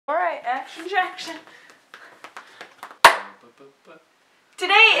Alright, action Jackson.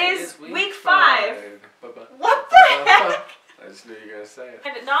 Today is week 5. What the heck? I just knew you were going to say it.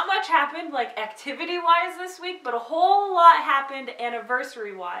 And not much happened, like, activity-wise this week, but a whole lot happened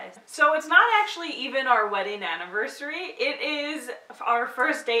anniversary-wise. So it's not actually even our wedding anniversary. It is our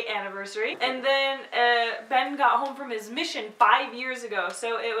first date anniversary. And then Ben got home from his mission 5 years ago.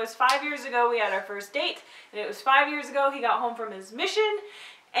 So it was 5 years ago we had our first date, and it was 5 years ago he got home from his mission,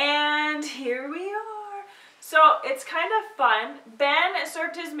 and here we are. So it's kind of fun. Ben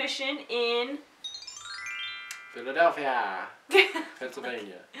served his mission in Philadelphia,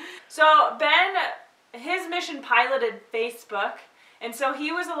 Pennsylvania. So Ben, his mission piloted Facebook, and so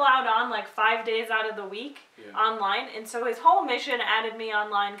he was allowed on like 5 days out of the week online, and so his whole mission added me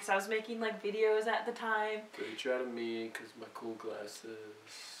online because I was making like videos at the time. But he tried to me because my cool glasses.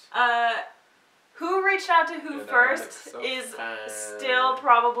 Who reached out to who first is still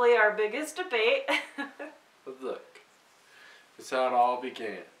probably our biggest debate. But look, that's how it all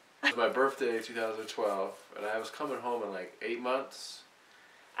began. It was my birthday, 2012, and I was coming home in like 8 months.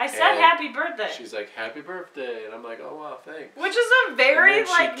 I said happy birthday. She's like, happy birthday, and I'm like, oh wow, thanks. Which is a very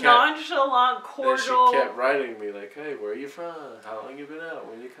like nonchalant, cordial. Then she kept writing me like, hey, where are you from? How long you been out?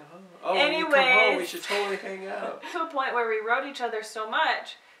 When you come home? Oh, anyways, when you come home, we should totally hang out. To a point where we wrote each other so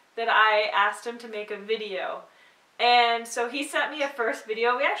much that I asked him to make a video. And so he sent me a first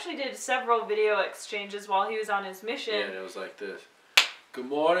video. We actually did several video exchanges while he was on his mission. Yeah, and it was like this. Good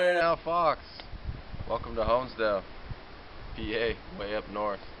morning, Al Fox. Welcome to Honesdale, PA, way up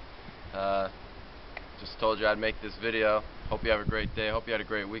north. Just told you I'd make this video. Hope you have a great day. Hope you had a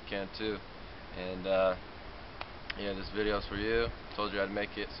great weekend too. And yeah, this video's for you. Told you I'd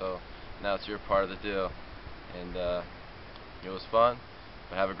make it, so now it's your part of the deal. And it was fun.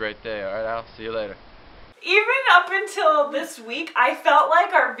 But have a great day. All right, Al. See you later. Even up until this week, I felt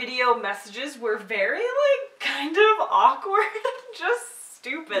like our video messages were very, like, kind of awkward. Just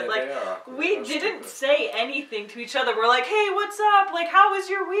stupid. Yeah, like, we didn't say anything to each other. We're like, hey, what's up? Like, how was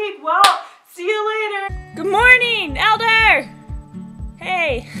your week? Well, see you later. Good morning, Elder!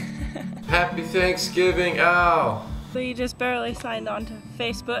 Hey. Happy Thanksgiving, Al. We just barely signed on to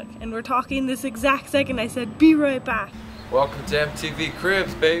Facebook, and we're talking this exact second. I said, be right back. Welcome to MTV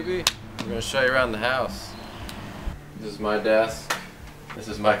Cribs, baby. I'm gonna show you around the house. This is my desk. This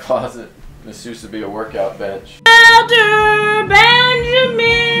is my closet. This used to be a workout bench. Elder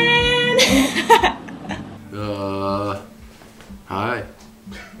Benjamin! Hi.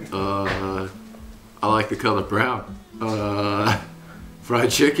 I like the color brown.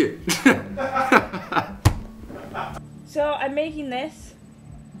 Fried chicken. So I'm making this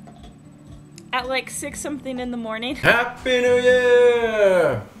at like 6 something in the morning. Happy New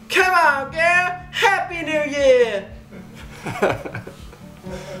Year! Come on, girl! Happy New Year!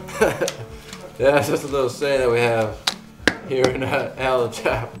 Yeah, that's just a little saying that we have here in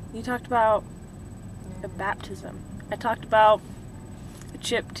Allentown. You talked about a baptism. I talked about a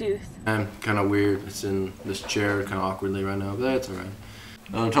chipped tooth. I'm kind of weird. It's in this chair kind of awkwardly right now, but that's alright.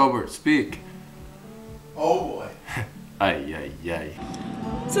 Tolbert, speak. Oh boy. Ay, ay, ay.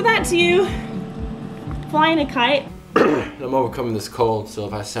 So that's you flying a kite. I'm overcoming this cold, so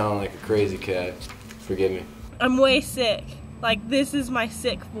if I sound like a crazy cat, forgive me. I'm way sick. Like, this is my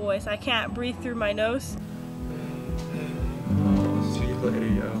sick voice. I can't breathe through my nose. See you later,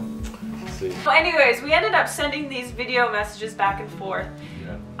 yo. See. Well, anyways, we ended up sending these video messages back and forth.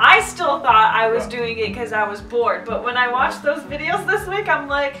 Yeah. I still thought I was doing it because I was bored, but when I watched those videos this week, I'm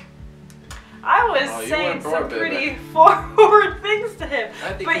like, I was saying some pretty forward things to him.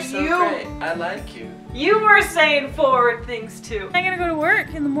 I think but you're so great. I like you. You were saying forward things too. I'm gonna go to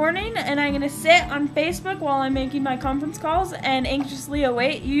work in the morning and I'm gonna sit on Facebook while I'm making my conference calls and anxiously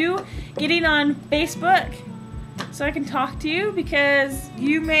await you getting on Facebook so I can talk to you because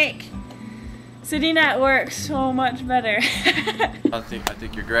you make sitting at work so much better. I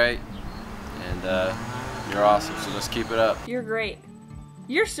think you're great and you're awesome, so let's keep it up. You're great.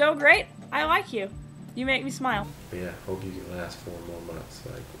 You're so great. I like you. You make me smile. But yeah, hope you can last 4 more months.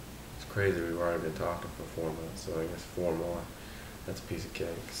 Like, it's crazy we've already been talking for 4 months, so I guess 4 more. That's a piece of cake.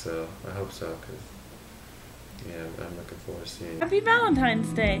 So I hope so, because yeah, I'm looking forward to seeing you. Happy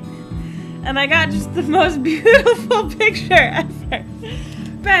Valentine's Day. And I got just the most beautiful picture ever.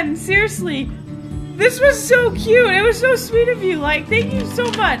 Ben, seriously, this was so cute. It was so sweet of you. Like, thank you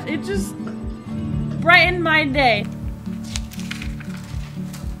so much. It just brightened my day.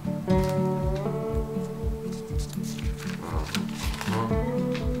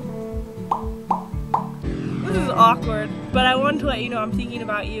 This is awkward, but I wanted to let you know I'm thinking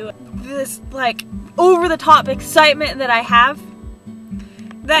about you. This, like, over-the-top excitement that I have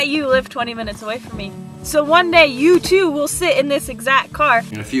that you live 20 minutes away from me. So one day you too will sit in this exact car.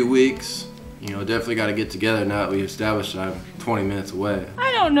 In a few weeks, you know, definitely got to get together now that we established that I'm 20 minutes away.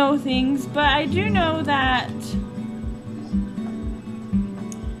 I don't know things, but I do know that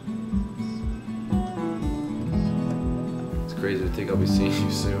it's crazy to think I'll be seeing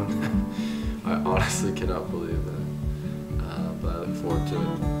you soon. I honestly cannot believe that. But I look forward to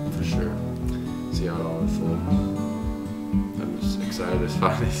it, for sure. See how it all unfolds. I'm just excited to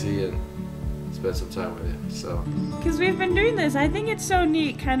finally see you and spend some time with you, so. because we've been doing this. I think it's so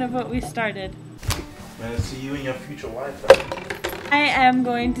neat, kind of what we started. Man, to see you and your future wife. I am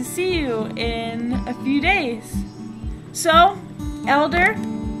going to see you in a few days. So, Elder,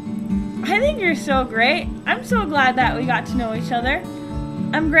 I think you're so great. I'm so glad that we got to know each other.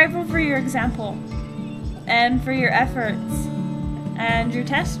 I'm grateful for your example and for your efforts and your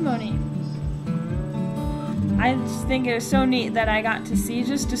testimony. I just think it was so neat that I got to see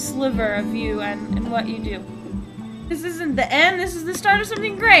just a sliver of you and what you do. This isn't the end, this is the start of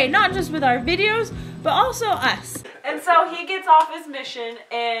something great, not just with our videos, but also us. And so he gets off his mission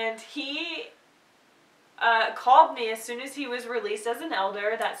and he called me as soon as he was released as an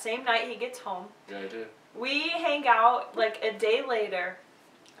elder. That same night he gets home. Yeah, I did. We hang out like a day later.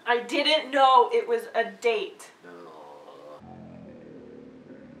 I didn't know it was a date.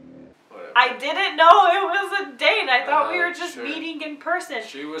 I didn't know it was a date. I thought we were just meeting in person.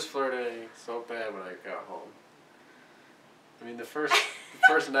 She was flirting so bad when I got home. I mean, the first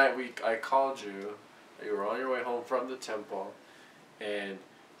night I called you. You were on your way home from the temple, and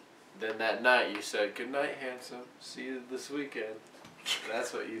then that night you said, "Good night, handsome. See you this weekend."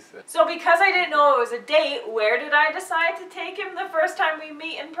 That's what you said. So because I didn't know it was a date, where did I decide to take him the first time we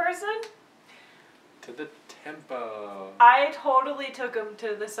meet in person? To the temple. I totally took him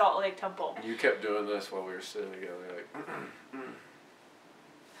to the Salt Lake Temple. You kept doing this while we were sitting together, like.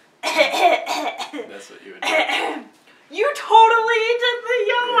 That's what you would do. You totally did the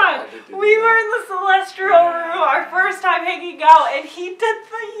yawn. Yeah, we were in the celestial room our first time hanging out, and he did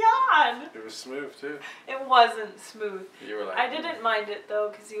the yawn. It was smooth too. It wasn't smooth. You were like. I didn't mind it though,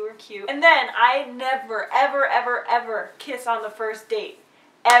 because you were cute. And then I never, ever, ever, ever kiss on the first date,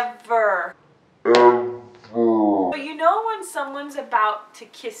 ever. But you know when someone's about to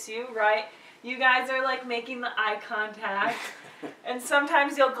kiss you, right? You guys are like making the eye contact. And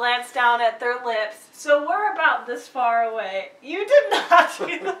sometimes you'll glance down at their lips. So we're about this far away. You did not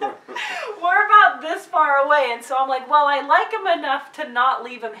do that. We're about this far away. And so I'm like, well, I like him enough to not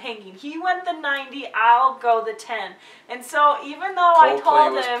leave him hanging. He went the 90, I'll go the 10. And so even though I told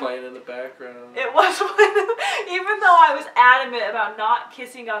him... was playing in the background. It was even though I was adamant about not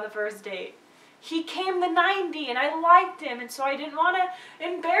kissing on the first date. He came the 90 and I liked him. And so I didn't want to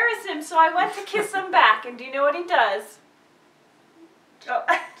embarrass him. So I went to kiss him back. And do you know what he does? Oh.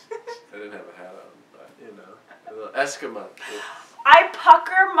 I didn't have a hat on, but you know, a little Eskimo. I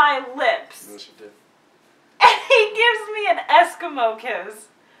pucker my lips. Yes, you did. And he gives me an Eskimo kiss.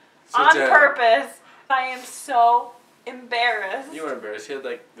 On purpose. I am so embarrassed. You were embarrassed. He had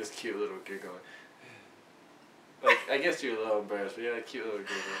like this cute little giggle. Like, I guess you were a little embarrassed, but you had a cute little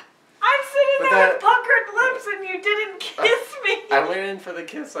giggle. I'm sitting there with puckered lips and you didn't kiss me. I went in for the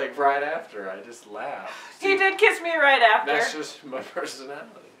kiss like right after. I just laughed. He did kiss me right after. That's just my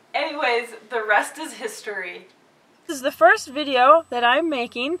personality. Anyways, the rest is history. This is the first video that I'm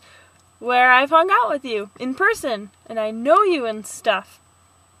making where I've hung out with you in person. And I know you and stuff.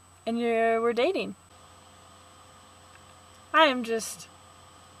 And we're dating. I am just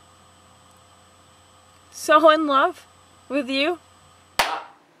so in love with you.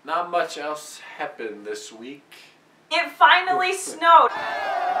 Not much else happened this week. It finally snowed.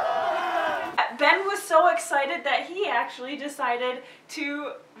 Ben was so excited that he actually decided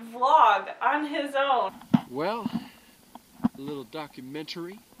to vlog on his own. Well, a little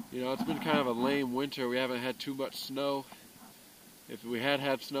documentary. You know, it's been kind of a lame winter. We haven't had too much snow. If we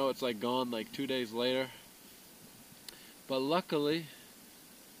had snow, it's like gone like 2 days later. But luckily,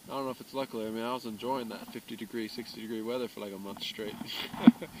 I don't know if it's luckily, I mean, I was enjoying that 50 degree, 60 degree weather for like a month straight.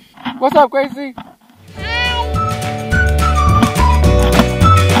 What's up, Gracie?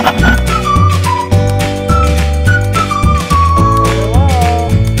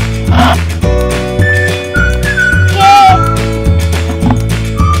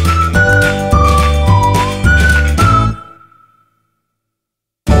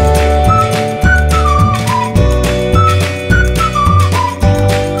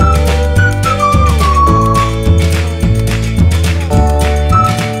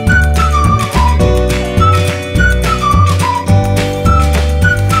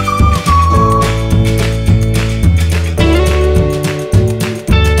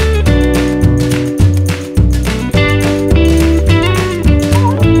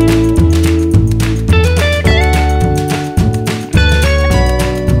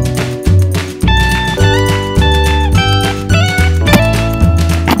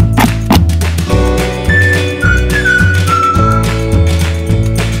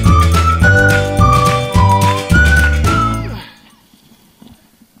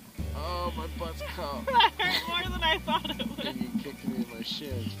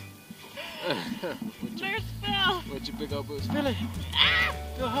 Cheers. There's Phil. With your big old boots. Philly!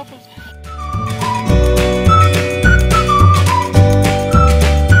 Phil, help us.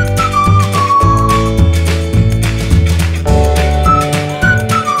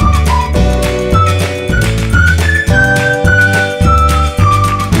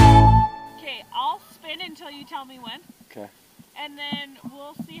 Okay, I'll spin until you tell me when. Okay. And then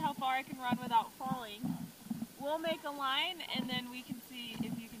we'll see how far I can run without falling. We'll make a line and then we can see if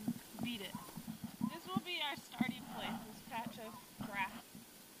you can beat it. This will be our starting place, this patch of grass.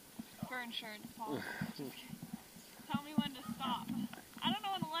 For insurance policy. Tell me when to stop. I don't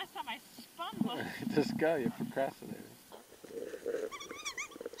know when the last time I spun was. Just go, you're procrastinating.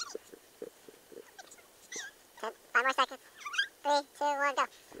 5 more seconds. 3, 2, 1, go.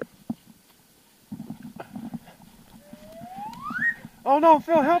 Oh no,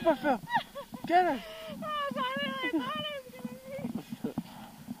 Phil, help her, Phil. Get her.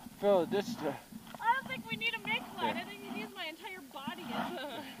 Phil, this. I don't think we need a make line. I think you use my entire body as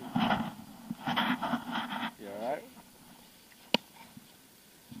a. You alright?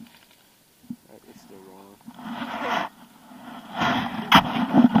 It's still wrong.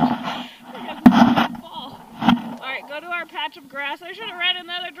 Alright, go to our patch of grass. I should have ran in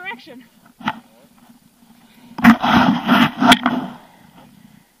the other direction.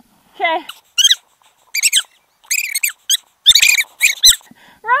 Okay.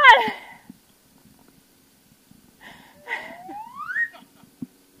 Run!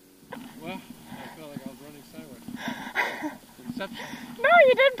 Well, I felt like I was running sideways. Inception. No,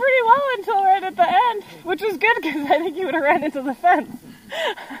 you did pretty well until right at the end, which was good because I think you would have ran into the fence.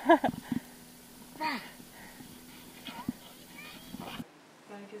 Wanna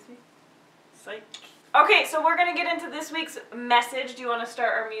kiss me? Psych. Okay, so we're gonna get into this week's message. Do you want to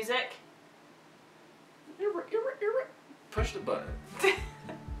start our music? Push the button.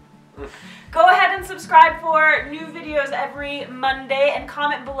 Go ahead and subscribe for new videos every Monday and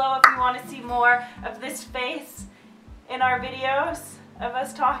comment below if you want to see more of this face in our videos of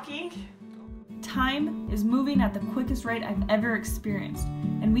us talking. Time is moving at the quickest rate I've ever experienced,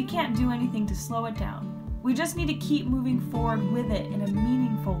 and we can't do anything to slow it down. We just need to keep moving forward with it in a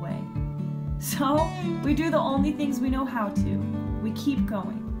meaningful way. So, we do the only things we know how to. We keep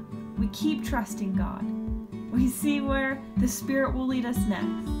going. We keep trusting God. We see where the Spirit will lead us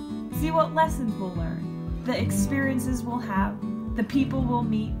next. See what lessons we'll learn, the experiences we'll have, the people we'll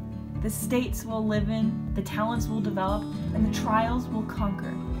meet, the states we'll live in, the talents we'll develop, and the trials we'll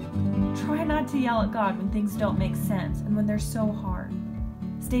conquer. Try not to yell at God when things don't make sense and when they're so hard.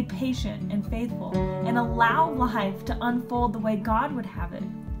 Stay patient and faithful and allow life to unfold the way God would have it.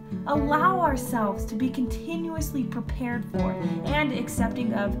 Allow ourselves to be continuously prepared for and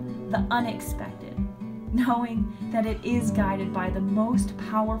accepting of the unexpected, knowing that it is guided by the most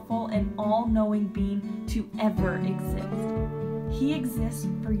powerful and all-knowing being to ever exist. He exists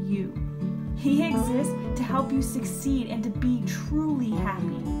for you. He exists to help you succeed and to be truly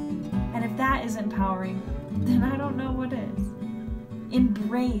happy. And if that isn't empowering, then I don't know what is.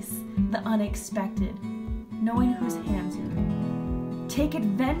 Embrace the unexpected, knowing whose hands you're in. Take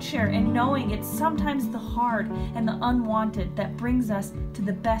adventure in knowing it's sometimes the hard and the unwanted that brings us to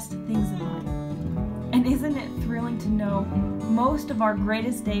the best things in life. And isn't it thrilling to know most of our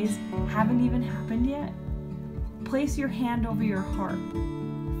greatest days haven't even happened yet? Place your hand over your heart.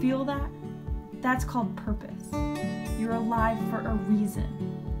 Feel that? That's called purpose. You're alive for a reason.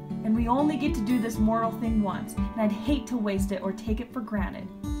 And we only get to do this mortal thing once, and I'd hate to waste it or take it for granted.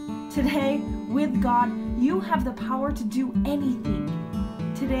 Today, with God, you have the power to do anything.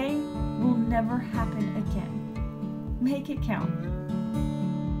 Today will never happen again. Make it count.